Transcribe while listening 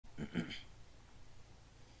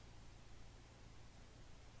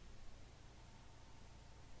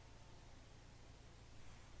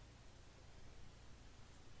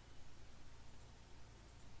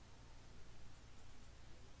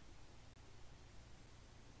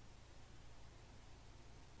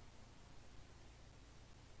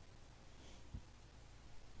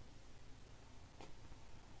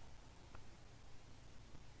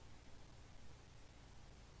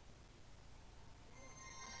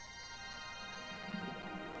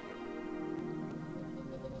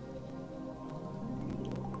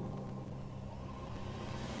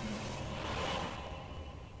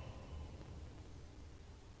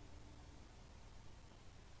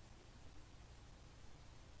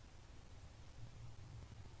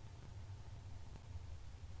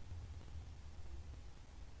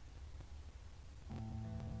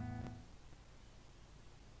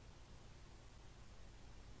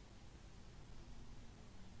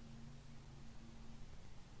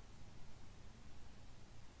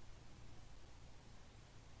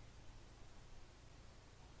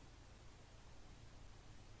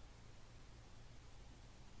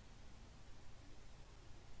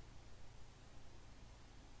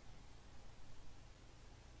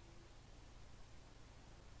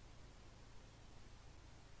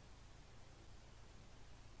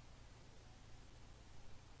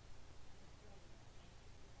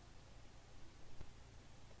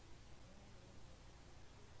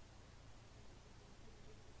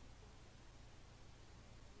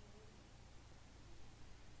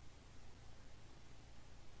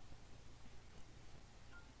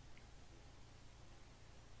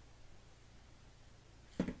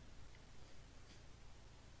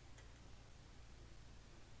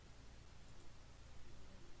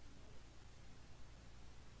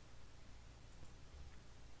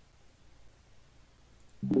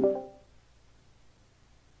Hey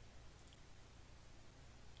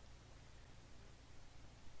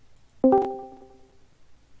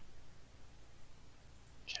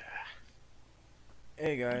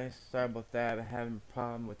guys, sorry about that. I'm having a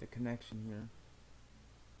problem with the connection here.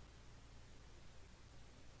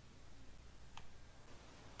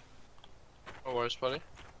 No worries, buddy.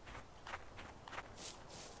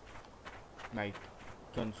 My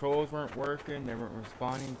controls weren't working, they weren't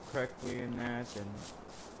responding correctly in that, and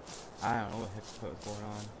I don't know what the heck was going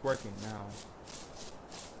on. It's working now.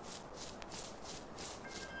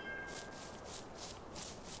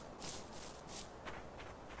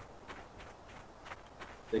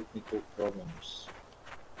 Technical problems.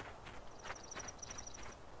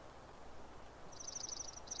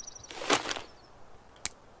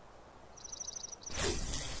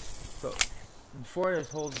 So, before this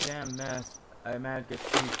whole damn mess, I managed to get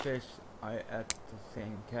 3 fish at the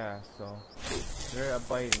same cast, so they're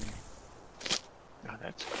biting. No,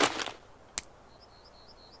 that's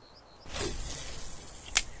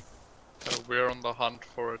So we're on the hunt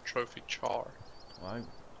for a trophy char. Well, I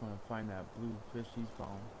want to find that blue fish he's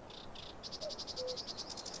found.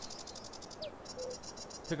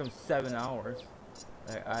 Took him 7 hours.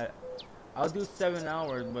 I'll do 7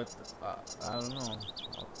 hours, but I don't know.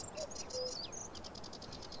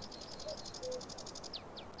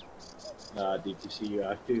 DPC, you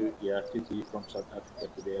have to be from South Africa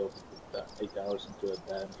to be able to put 8 hours into a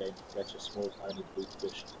damn game to catch a small tiny blue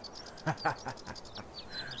fish.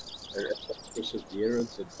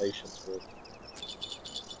 Perseverance and patience work.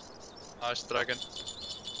 Nice dragon.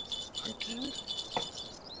 okay.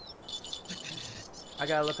 I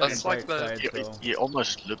gotta look at That's the like bright the- side, though. He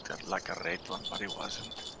almost looked at like a red one, but he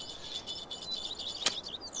wasn't.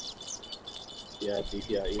 Yeah,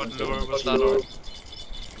 DPI. What lure was that on?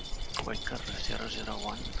 Quaker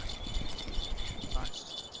 001. Nice.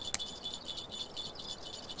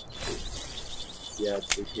 Yeah,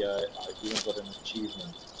 DPI. I even got an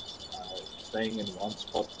achievement. Staying in one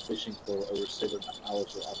spot, fishing for over 7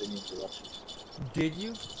 hours without any interruption. Did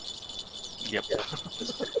you? Yep. Yeah.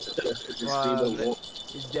 Just Wow, do the walk.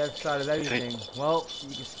 It's death side of everything. Well,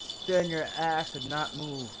 you can sit on your ass and not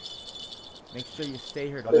move. Make sure you stay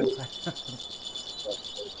here the whole time. The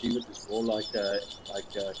achievement is more like a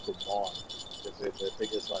command. The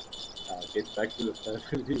thing is like, get back to the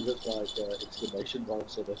family with like exclamation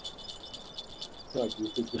marks on it. Like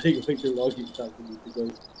you've been playing way too long, you can't need to go.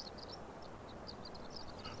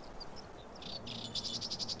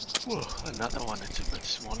 Whoa, another one, it's a bit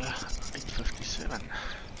smaller. 857.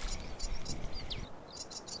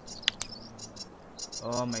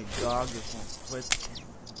 Oh, my dog just won't quit.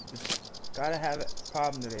 Just gotta have a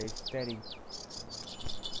problem today. Steady.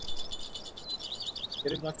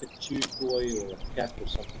 Get him like a chew toy or a cat or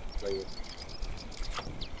something to play with.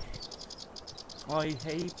 Oh,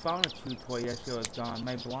 he found a chew toy yesterday. It was gone.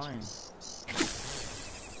 My blinds.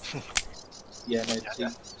 Yeah, no,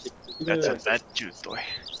 Yeah, that's a bad chew toy.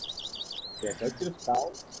 Yeah, go to the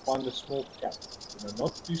town, find a small cat. You know,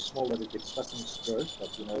 not too small that it gets stuck in his throat,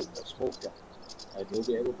 but you know, a small cat. And you'll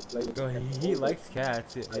be able to play with Oh, the cat. he likes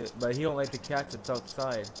cats, but he don't like the cats that's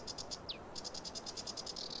outside.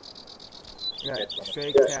 Yeah,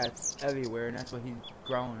 stray cats everywhere, and that's what he's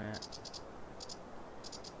growling at.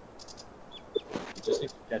 You just need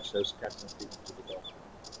to catch those cats and feed them to the dog.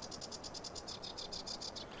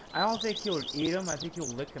 I don't think he'll eat them. I think he'll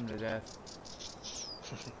lick them to death.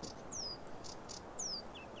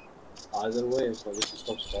 Either way, as long as he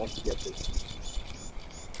stops fast to get this.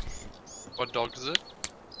 What dog is it?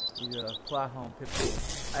 He's a flat-home pit bull.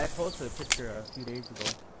 I posted a picture a few days ago.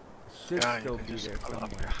 It should Yeah, still you can be just there pull up,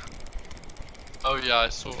 somewhere. Oh yeah, I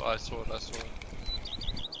saw it.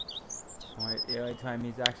 The only time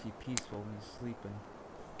he's actually peaceful when he's sleeping.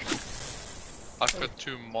 I've got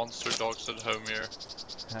 2 monster dogs at home here.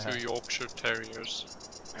 2 Yorkshire Terriers.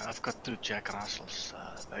 Yeah, I've got 2 Jack Russells.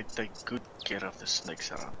 They take good care of the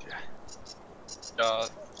snakes around here. Yeah,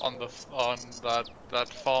 on that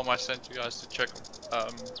farm I sent you guys to check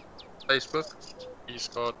on Facebook.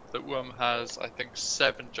 The worm has I think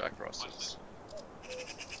 7 Jack Russells.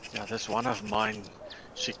 Yeah, this one of mine,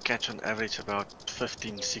 she catch on average about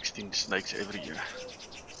 15, 16 snakes every year.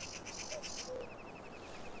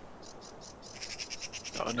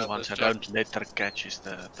 The only ones I don't let her catch is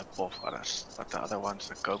the porphyras, but the other ones,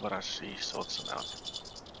 the cobras, she sorts them out.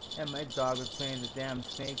 And my dog was playing the damn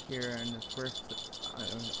snake here, and the first, when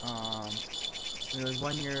it was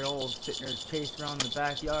 1 year old, sitting there chasing around the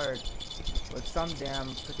backyard with some damn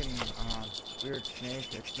freaking weird snake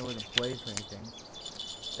that wasn't poised or anything.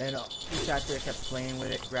 And he sat there, kept playing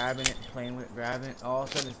with it, grabbing it, playing with it, grabbing it. All of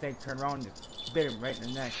a sudden, the snake turned around and just Bit him right in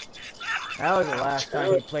the neck. That was the last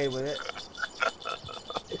time he played with it.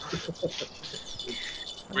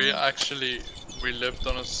 We lived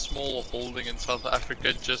on a small holding in South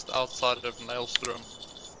Africa just outside of Nylstrom.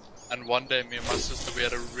 And one day me and my sister, we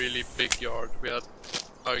had a really big yard. We had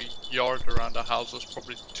a yard around our house was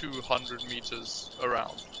probably 200 meters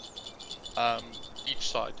around, each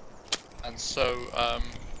side. And so,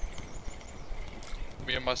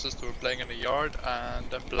 me and my sister were playing in the yard,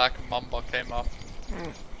 and a black mamba came up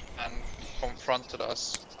and confronted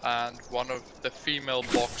us. And one of the female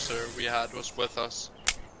boxer we had was with us,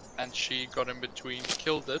 and she got in between,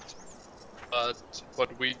 killed it. But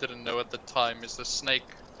what we didn't know at the time is the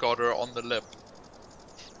snake got her on the lip.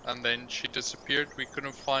 And then she disappeared. We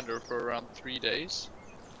couldn't find her for around 3 days.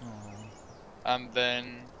 Aww. And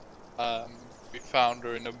then we found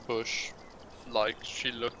her in a bush. Like,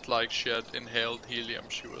 she looked like she had inhaled helium.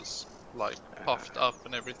 She was like puffed up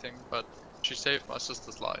and everything, but she saved my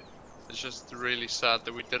sister's life. It's just really sad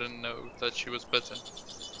that we didn't know that she was bitten.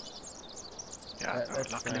 Yeah,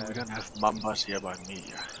 That's luckily we sad. don't have mambas here by me.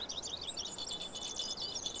 Yeah.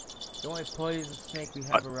 The only poison snake we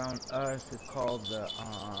have around us is called the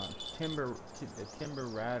timber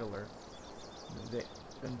rattler. They're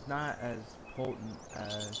not as potent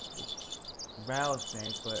as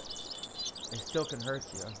rattlesnake, but they still can hurt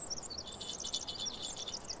you.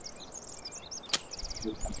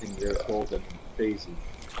 There's something here called an daisy.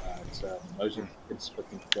 It's nose and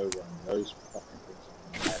spitting clover, and those fucking things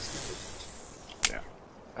are nasty. Yeah.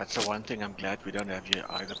 That's the one thing I'm glad we don't have here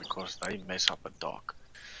either, because they mess up a dog.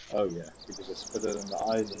 Oh yeah, because I spit it in the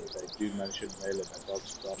eyes, and if they do manage to nail it, that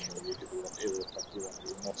dog's gone, or you can do whatever the fuck you want to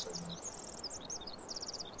do, not so much.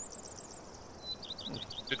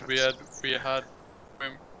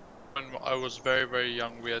 When I was very, very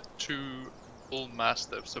young, we had 2 bull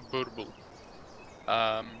mastiffs, a burbull.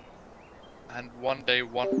 And one day,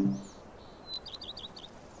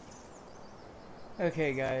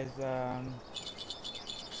 Okay, guys.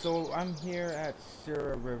 So I'm here at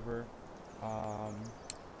Sura River.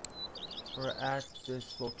 We're at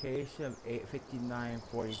this location of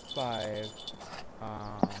 85945.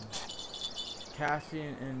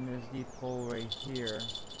 Casting in this deep hole right here.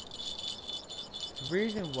 The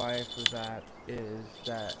reason why for that is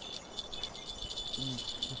that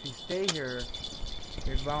if you stay here,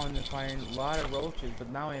 you're bound to find a lot of roaches, but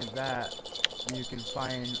not only that, you can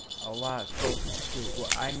find a lot of trophies too.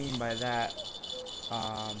 What I mean by that,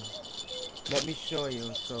 let me show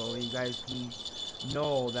you so you guys can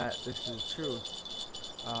know that this is true.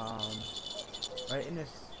 Right in this,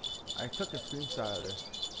 I took a screenshot of this.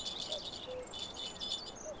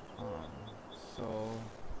 So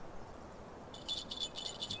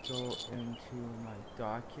go into my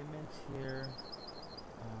documents here.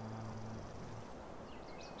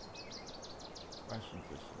 Russian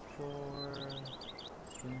Fishing 4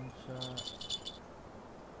 screenshot.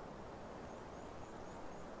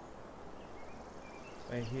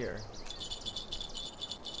 Right here.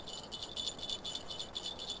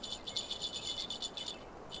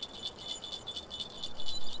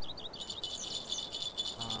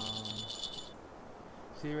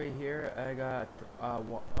 See right here, I got 1,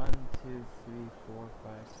 2, 3, 4,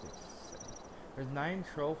 5, 6, 7. There's 9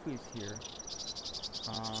 trophies here.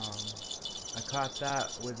 I caught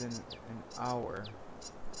that within an hour.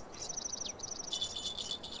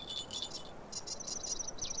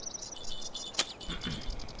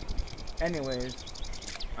 Anyways,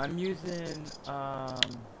 I'm using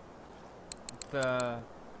the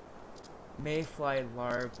mayfly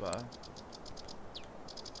larva,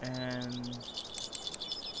 and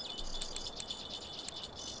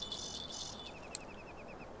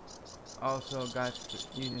also got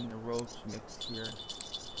using the roach mix here.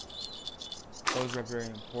 Those are very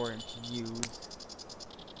important to use.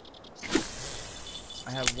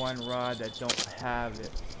 I have one rod that don't have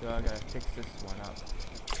it, so I gotta fix this one up.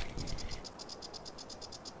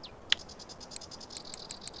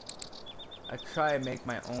 I tried to make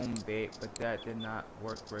my own bait, but that did not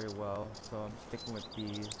work very well, so I'm sticking with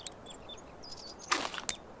these.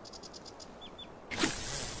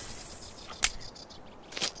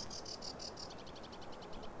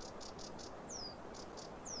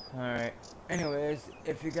 Alright, anyways,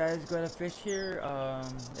 if you guys gonna fish here,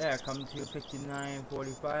 yeah, come to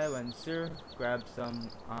 5945 and Sir, grab some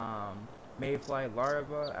mayfly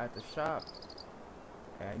larva at the shop,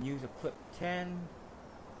 and use a clip 10,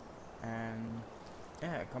 and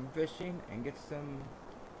yeah, come fishing and get some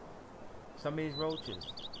of these roaches.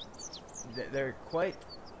 They're quite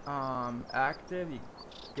active. You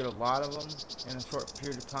get a lot of them in a short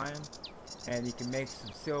period of time, and you can make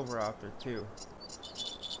some silver out there too.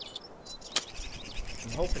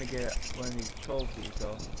 I'm hoping to get one of these trophies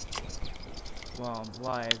though. While I'm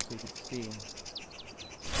live so you can see.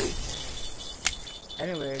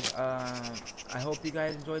 Anyways, I hope you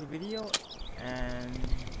guys enjoyed the video, and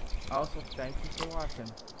also thank you for watching.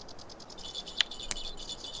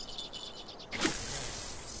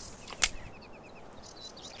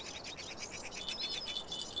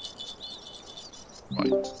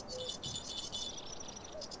 Right.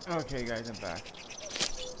 Okay guys, I'm back.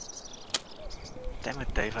 Damn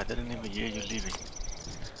it, Dave, I didn't even hear you leaving.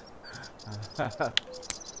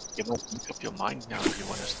 You must make up your mind now if you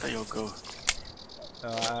want to stay or go.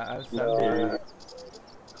 I'm sorry.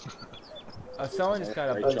 Someone just got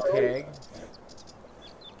a blue tag.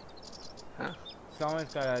 Huh?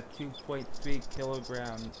 Someone's got a 2.3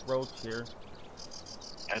 kilogram roach here.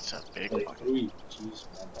 That's a big Hey, one. 3. Jeez,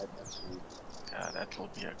 man, that's really. Yeah, that will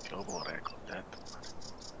be a global record, that.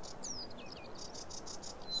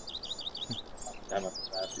 Damn it,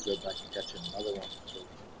 I have to go back and catch another one.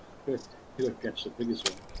 So, you don't catch the biggest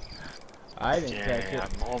one. I didn't catch it. Yeah,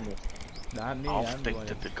 I'm almost Not me. half I'm going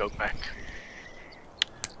tempted to go back.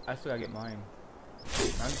 I still gotta get mine.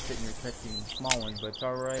 I'm sitting here catching small ones, but it's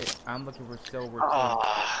alright. I'm looking for silver too.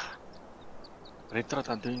 Ah, Retro,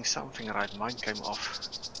 I'm doing something right. Mine came off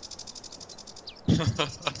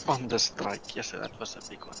on the strike. Yes, that was a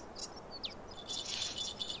big one.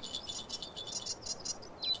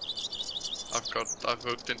 I've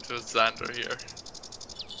hooked into a Xander here.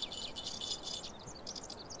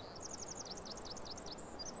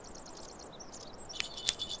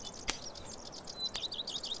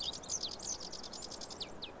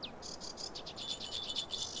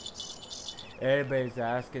 Everybody's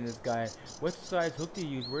asking this guy, what size hook do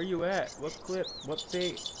you use? Where you at? What clip? What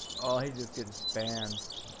bait? Oh, he's just getting spammed.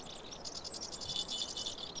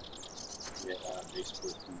 Yeah,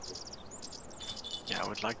 Facebook people. Yeah, I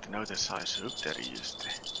would like to know the size hook that he used.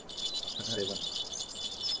 7.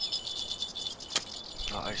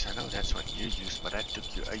 Guys, I know that's what you used, but that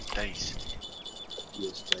took you 8 days.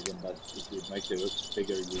 Yes, Dragon, but if you make the hooks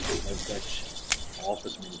bigger, you don't catch half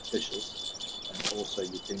as many fishes. And also,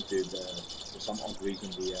 you tend to, for some odd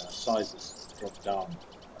reason, the sizes drop down.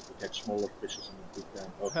 Like you catch smaller fishes and the big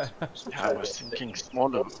hooks. Yeah, I was thinking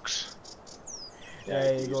smaller hooks.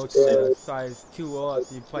 Yeah, you go to a size 2 up,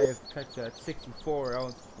 you probably have to catch a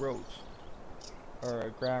 64-ounce roach. Or a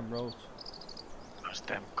gram roach. Those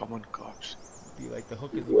damn common carps. Be like the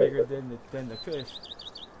hook is bigger than the fish.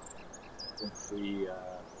 3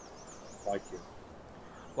 bite you.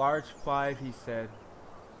 Large 5, he said.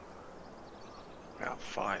 Yeah,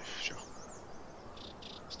 5, sure.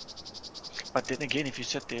 But then again, if you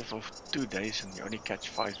sit there for 2 days and you only catch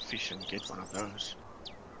 5 fish and you get one of those.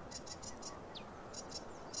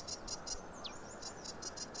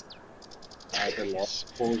 I had a large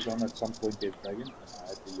pause on at some point there, Dragon, and I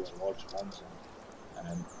had the large ones,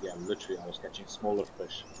 and yeah, literally I was catching smaller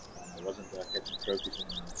fish, and I wasn't catching trophies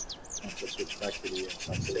anymore. Once I switched back to the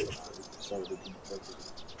sunset, I started looking at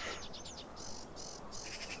trophies.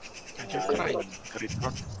 And you're crying,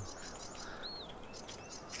 Retro.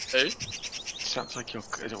 Hey? Sounds like you're.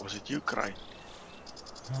 Was it you crying?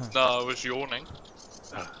 No, I was yawning.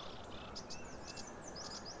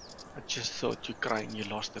 I just thought you crying you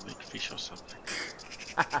lost a big fish or something.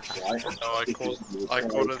 No, I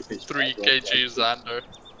caught a 3 kg Xander.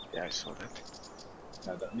 Yeah, I saw that.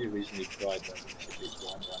 No, the only reason he cried that was because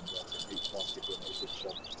one round and he can't get an exit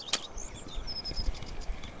shot.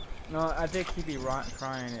 No, I think he'd be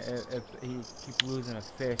crying if he keep losing a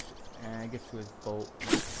fish and it gets to his boat.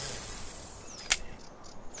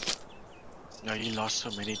 No, you lost so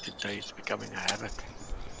many today, it's becoming a habit.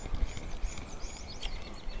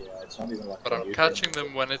 Yeah, it's not even like But I'm catching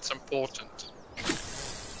them when it's important.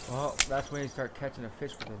 Well, that's when you start catching a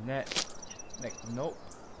fish with a net. Like, nope.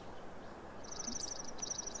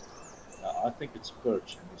 I think it's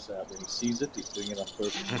perch, and he's, when he sees it, he's doing it on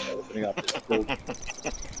purpose, opening up his throat.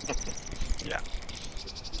 Yeah.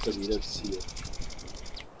 Because he doesn't see it.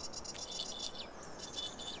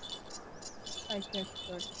 I catch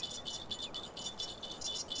perch.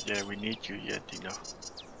 Yeah, we need you here, Dino.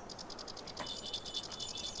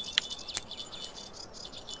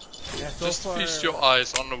 Yeah, so Just far, feast your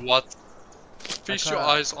eyes on what? Feast your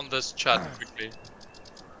eyes on this chat quickly.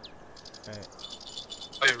 Right.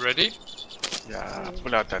 Are you ready? Yeah,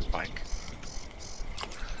 pull out that bike.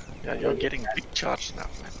 Yeah, you're getting big charge now,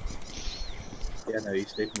 man. Yeah, no,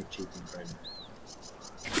 he's definitely cheating, Brandon.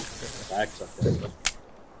 Backs up there.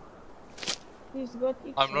 He's got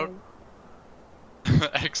I'm not-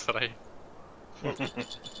 X-ray. X-ray.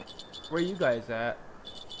 Where you guys at?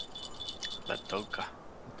 That Toka.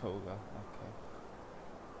 Toga, okay.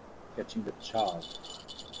 catching the char.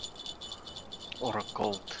 Or a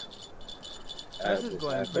cold. This is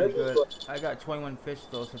going pretty good. I got 21 fish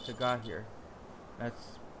though since I got here.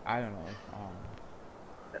 That's, I don't know.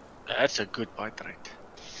 That's a good bite rate.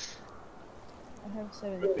 I have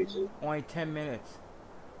 7. Only 10 minutes.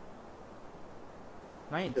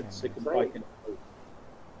 9 10 That minutes. second pike in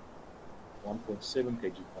 1.7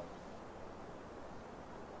 kg pike.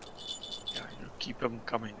 Yeah, you keep them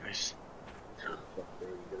coming, guys. Fuck, there,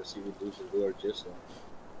 you gotta see me lose the lure just now.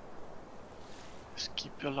 Just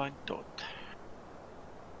keep your line taut.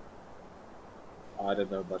 I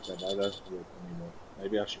don't know about that. That doesn't work anymore.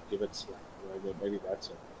 Maybe I should give it slack. Maybe that's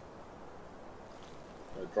it.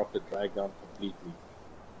 Drop the drag down completely.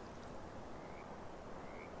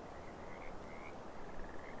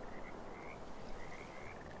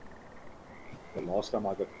 The last time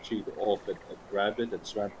I got the cheat off, it grabbed it, it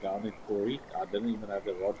swam down in Corey. I didn't even have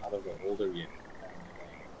the rod out of the holder yet.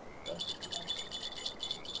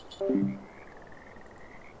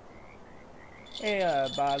 Hey,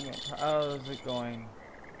 Bogman, how's it going?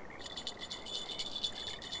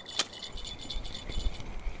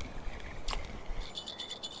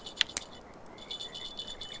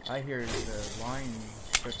 I hear the line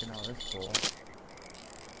sticking out this pole.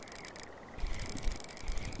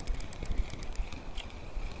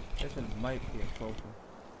 This one might be a closer.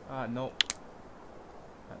 Nope.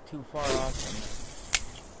 Not too far off from it.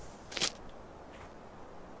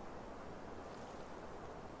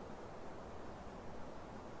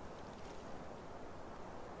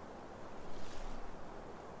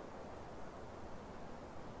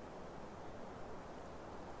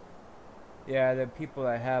 Yeah, the people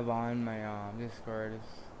I have on my Discord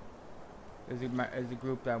is a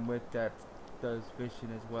group that I'm with that does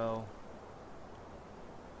fishing as well.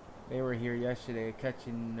 They were here yesterday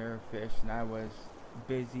catching their fish, and I was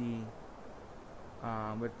busy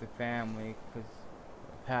with the family because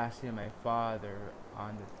passing my father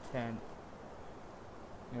on the 10th.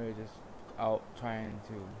 They were just out trying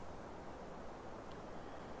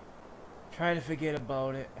to forget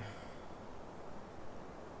about it.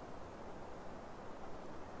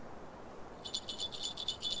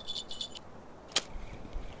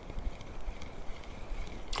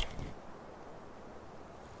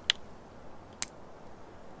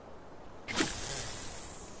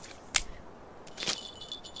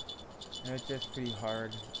 It's just pretty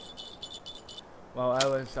hard. While I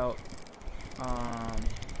was out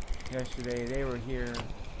yesterday, they were here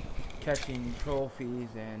catching trophies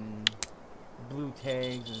and blue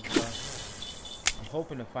tags and stuff. I'm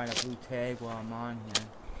hoping to find a blue tag while I'm on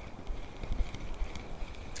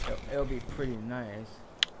here. It'll be pretty nice.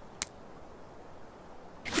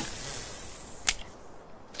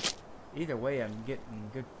 Either way, I'm getting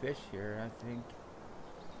good fish here, I think.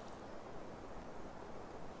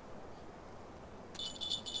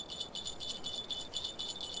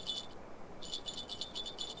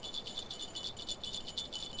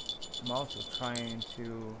 I'm also trying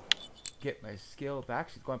to get my skill back.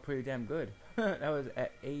 Actually, it's going pretty damn good. That was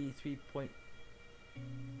at 83.2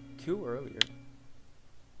 earlier.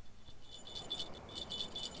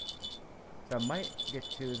 So I might get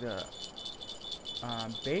to the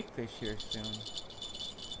bait fish here soon.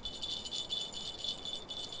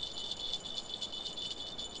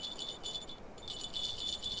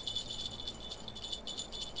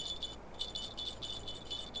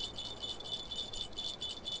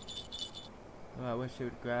 Oh, I wish it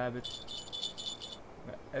would grab it.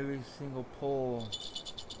 But every single pole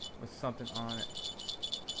with something on it.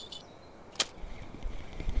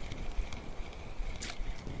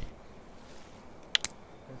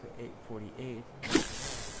 That's at 848.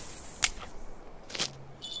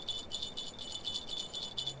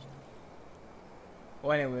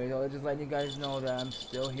 Well, anyways, I'll just let you guys know that I'm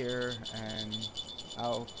still here, and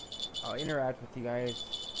I'll interact with you guys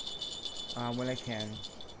when I can.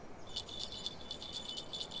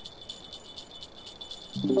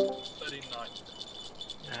 39.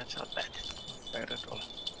 Yeah, it's not bad. Not bad at all.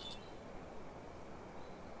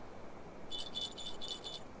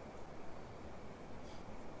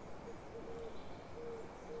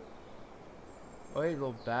 Oh, these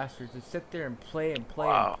little bastards just sit there and play and play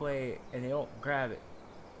Wow. and play, and they don't grab it.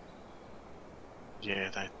 Yeah,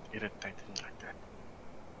 that irritating like that.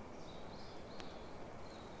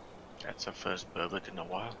 That's the first burbot in a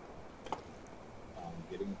while. I'm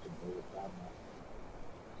getting it to blow it down now.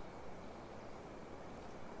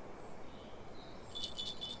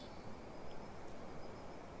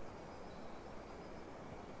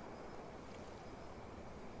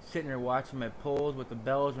 Sitting there watching my poles with the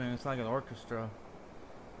bells ringing, it's like an orchestra.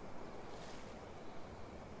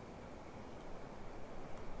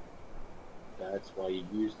 That's why you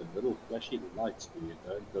use the little flashy lights so you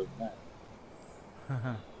don't go mad.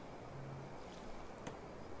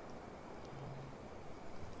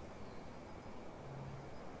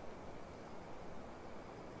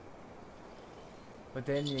 But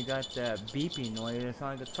then you got that beeping noise. It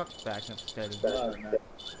sounds like a truck's backing up steady. No, no.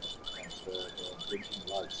 That's the blinking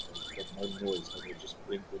lights. They've got no noise, so they just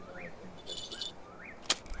blink when they're in places.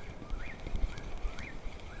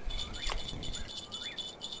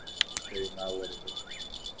 So you know what it is.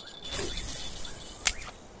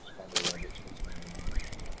 Kind of like it.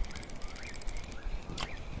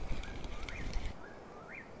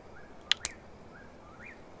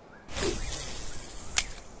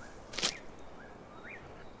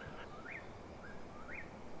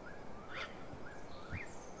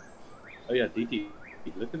 Oh yeah, DT,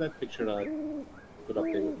 look at that picture I put up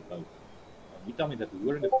there with the boat. You tell me that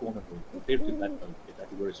lure in the corner compared to that boat, if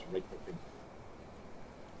that lure is red or pink.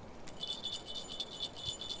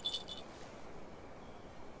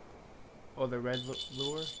 Oh, the red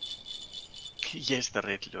lure? Yes, the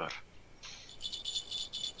red lure.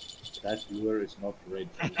 That lure is not red.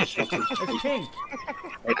 It's It's pink!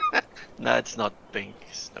 No, it's not pink.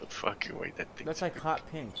 It's no fucking way that pink. That's like hot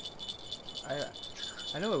pink.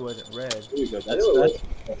 I know it wasn't red. There we go, that's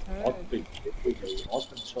hot pink. There we go,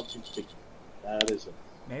 hot and chocolate pink. That is it.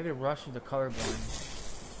 Maybe the Russians are colorblind.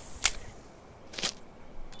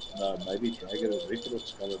 No, maybe Dragon and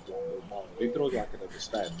Retrod's colorblind. No, Retro I can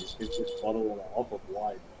understand. He's gives this bottle and a half of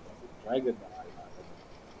wine. Dragon,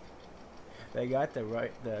 They got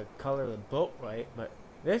the color of the boat right, but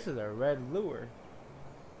this is a red lure.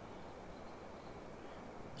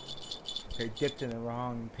 They dipped in the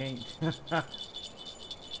wrong paint. No,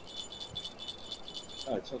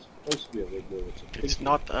 it's not supposed to be a red lure. It's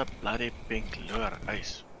not a bloody pink lure,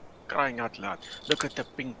 Ace. Crying out loud. Look at the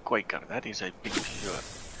pink Quaker. That is a pink lure.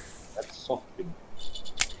 That's soft pink.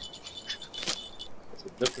 It's a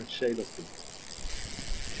different shade of pink.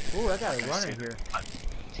 Ooh, I got a runner here.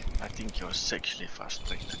 I think you're sexually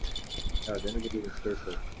frustrated. No, then we can do the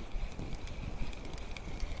purple.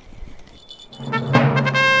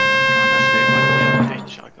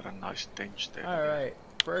 I got a nice tinge there. Alright,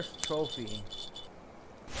 first trophy.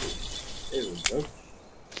 There we go.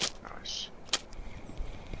 Nice.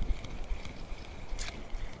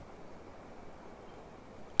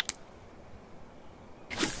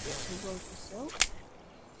 You go to sell?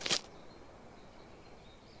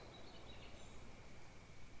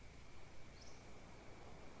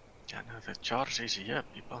 Yeah, no, the charge is here,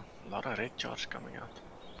 people. A lot of red charge coming out.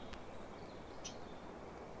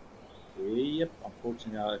 Yep,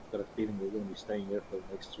 unfortunately I've got a feeling we're going to be staying here for the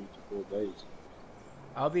next 3 to 4 days.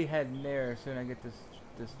 I'll be heading there as soon as I get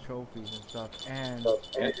this trophies and stuff, and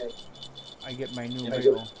I get my new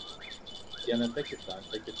wheel. Yeah, no, take your time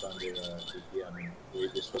there, yeah, I mean,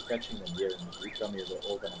 we're still catching them here, and we come here, they're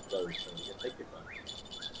all gonna close, so yeah, take your time.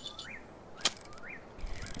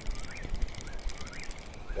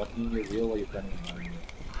 What new wheel are you planning on buying?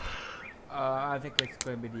 I think it's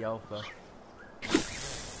going to be the Alpha.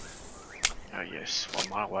 Oh yes,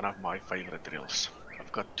 one of my favorite drills.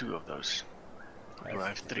 I've got 2 of those. I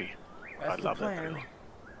have 3. I That's the love that plan. drill.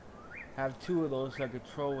 Have 2 of those so I could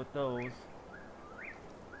troll with those.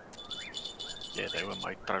 Yeah, they were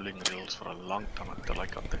my trolling drills for a long time until I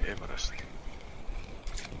got the Everest.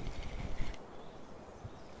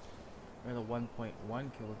 They're the 1.1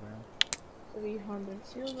 kilogram. 300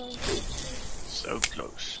 silver. So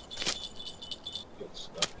close. Good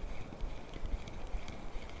stuff.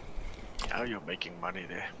 Now you're making money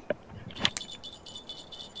there.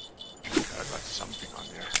 I got something on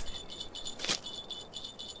there.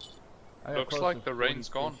 I got Looks close like to the 40 rain's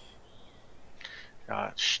gone.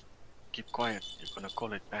 Yeah, shh. Keep quiet. You're gonna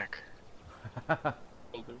call it back.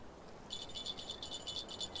 Will do.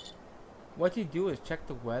 What you do is check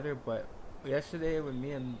the weather, but yesterday when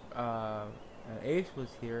me and Ace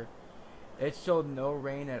was here, it showed no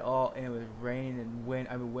rain at all, and it was raining and wind.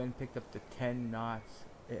 I mean, wind picked up to 10 knots.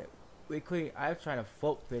 I was trying to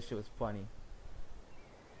float fish. It was funny.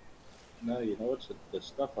 No, you know what's the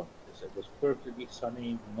stuff up is it was perfectly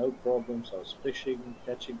sunny, no problems. I was fishing,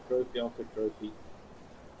 catching trophy after trophy.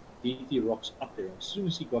 DT rocks up there, and as soon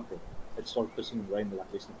as he got there, it started pissing rain in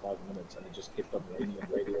like less than 5 minutes, and it just kept on raining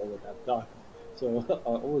and raining all the damn time. So I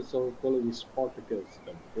always saw calling you Spartacus,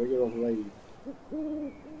 the bringer of rain.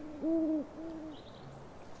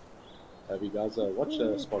 Have you guys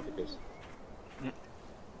watched Spartacus?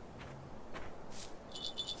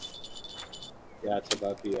 Yeah, it's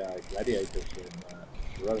about the gladiators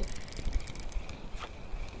in Rome.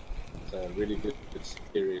 It's a really good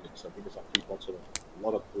series. I think it's like 3 parts of a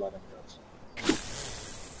lot of blood and guts.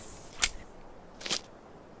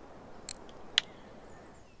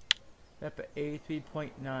 Up at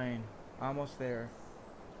 83.9. Almost there.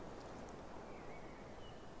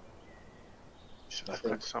 So I I've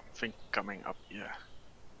think- got something coming up here.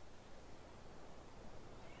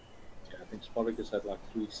 Yeah, I think Spartacus had like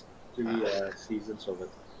three seasons of it.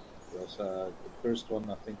 It was, the first one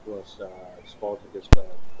I think was Spartacus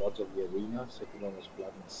Gods of the Arena. Second one was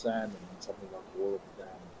Blood and Sand, and then something like War of the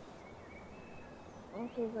Damned.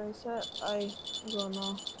 Okay, guys, I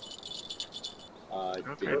gonna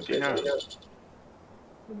Okay, think Tina.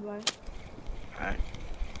 goodbye. Hey,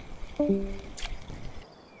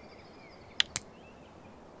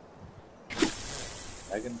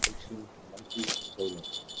 Dragon Fishing Monkey Solo.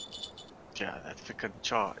 yeah, that freaking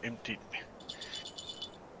jar emptied me.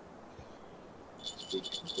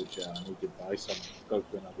 Speaking of which, I need to buy some coke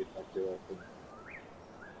when I get back to work.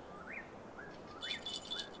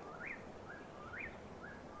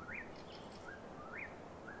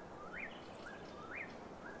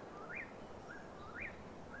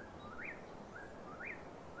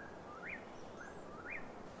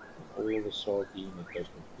 All of a sudden, it goes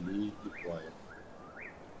completely quiet.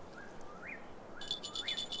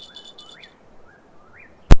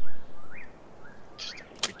 Just a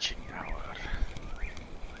witching hour.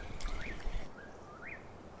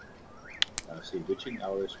 See, witching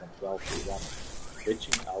hour is from 12 to 1.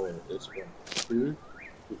 Witching hour is from 2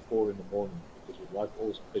 to 4 in the morning, because we like all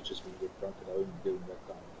those bitches when we get drunk at home during that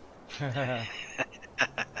time.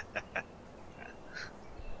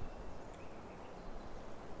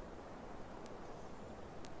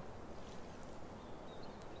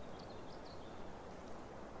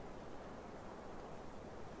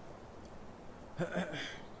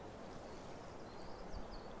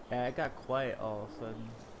 Yeah, it got quiet all of a sudden.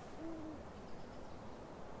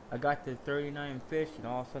 I got to 39 fish and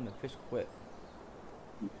all of a sudden the fish quit.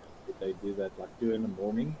 If they do that like 2 in the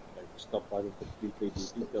morning, they stop fighting completely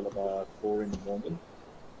till about 4 in the morning.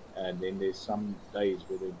 And then there's some days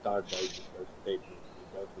where the entire day just goes dead. You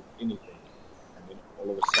don't do anything. And then all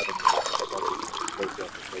of a sudden, you goes out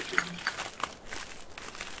for 30 minutes.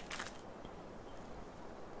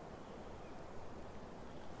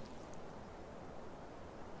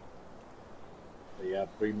 So yeah,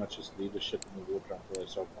 pretty much just leave the ship in the water until they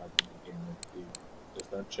start fighting again. You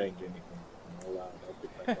just don't change anything. And all they'll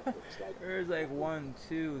pick back up. It's like, There's like 1,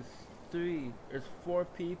 2, 3. There's 4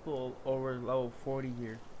 people over level 40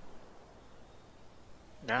 here.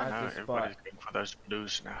 Yeah, At no, this everybody's spot. going for those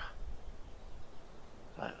blues now.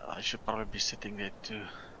 I should probably be sitting there too.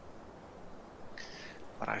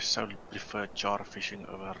 But I so prefer jar fishing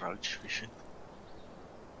over roach fishing.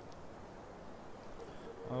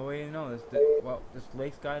 Oh wait, no, well, this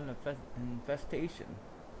lake's got an infestation.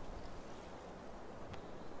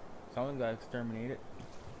 Someone got exterminated.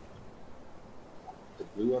 the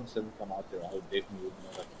blue ones didn't come out there. I would definitely would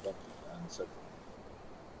know that to and so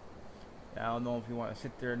I don't know if you want to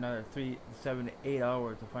sit there another 3, 7, 8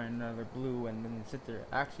 hours to find another blue and then sit there.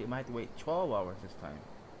 Actually, it might have to wait 12 hours this time.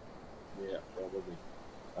 yeah, probably.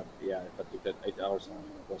 But yeah, if I took that 8 hours and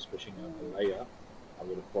I was fishing a layer, I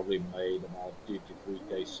would have probably made about 2 to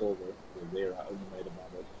 3k silver. Where there, I only made about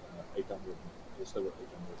 800, just over 800.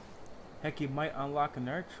 Heck, you might unlock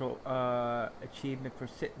another achievement for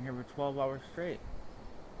sitting here for 12 hours straight.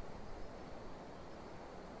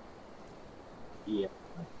 Yeah,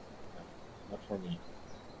 not for me.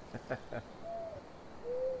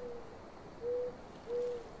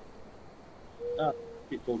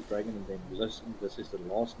 People Dragon and then listen, this is the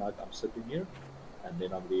last night I'm sitting here, and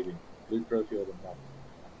then I'm leaving. Blue trophy or the month.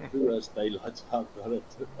 Blue as daylight, I've got it.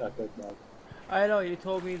 I've got that. I know, you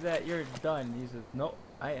told me that you're done. He says, no,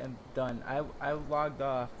 I am done. I logged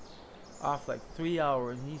off like 3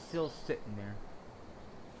 hours and he's still sitting there.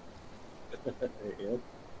 Yep.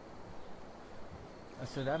 I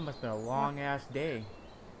said, that must have been a long ass day.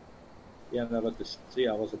 Yeah, no, but see,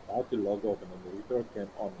 I was about to log off, and then the retard came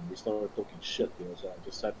on, and we started talking shit, you know, so I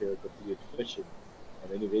just sat there and continued fishing.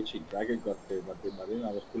 And then eventually Dragon got there, but then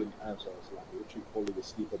I was pulling ants, so I was like literally falling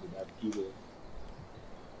asleep on the damn keyboard.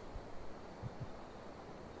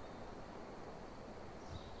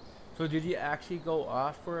 So did you actually go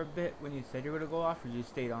off for a bit when you said you were going to go off, or you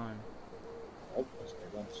stayed on? Nope, I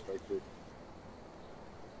stayed on straight through.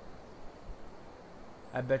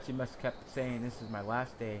 I bet you must have kept saying, this is my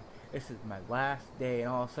last day. This is my last day,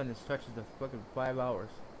 and all of a sudden it stretches to fucking 5 hours.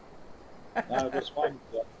 No, it was fine.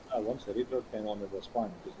 Once the retard came on, it was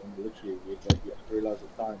fine, because then literally you realize the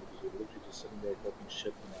time, because you're literally just sitting there talking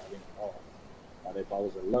shit and having an hour. But if I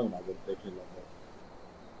was alone, I would definitely log off.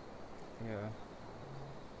 Yeah.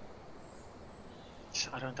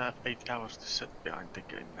 I don't have 8 hours to sit behind the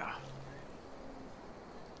game now.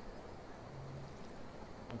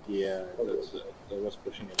 Yeah, that was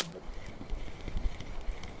pushing it a bit.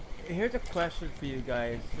 Here's a question for you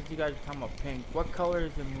guys. Since you guys are talking about pink, what color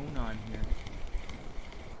is the moon on here?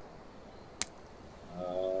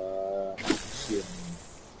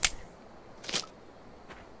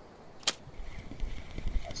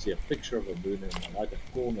 I see a picture of a moon in the right hand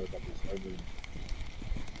corner, but there's no moon.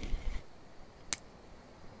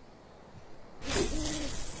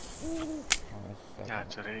 Oh, Yeah,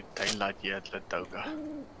 it's already daylight here at Latoga.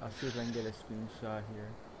 I'll see if I can get a screenshot here.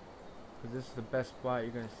 Because this is the best spot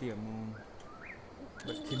you're going to see a moon.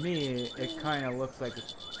 But to me, it kind of looks like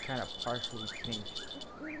it's kind of partially pink.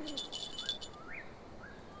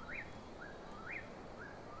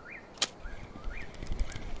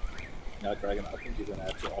 Now, Dragon, I think you're going to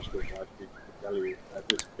have to ask your wife to tell you that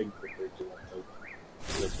this pink compared to what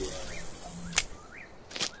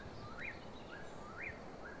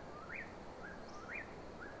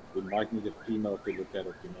we might need a female to look at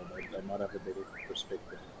it, you know, they might have a better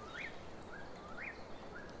perspective.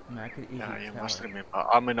 I mean, I could easily Yeah, you tell. must remember,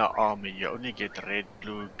 I'm in an army. You only get red,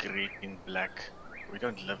 blue, green, black. We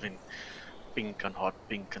don't live in pink and hot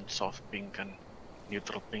pink and soft pink and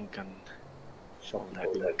neutral pink and all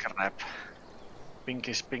that crap. Pink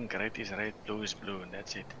is pink, red is red, blue is blue, and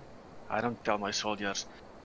that's it. I don't tell my soldiers,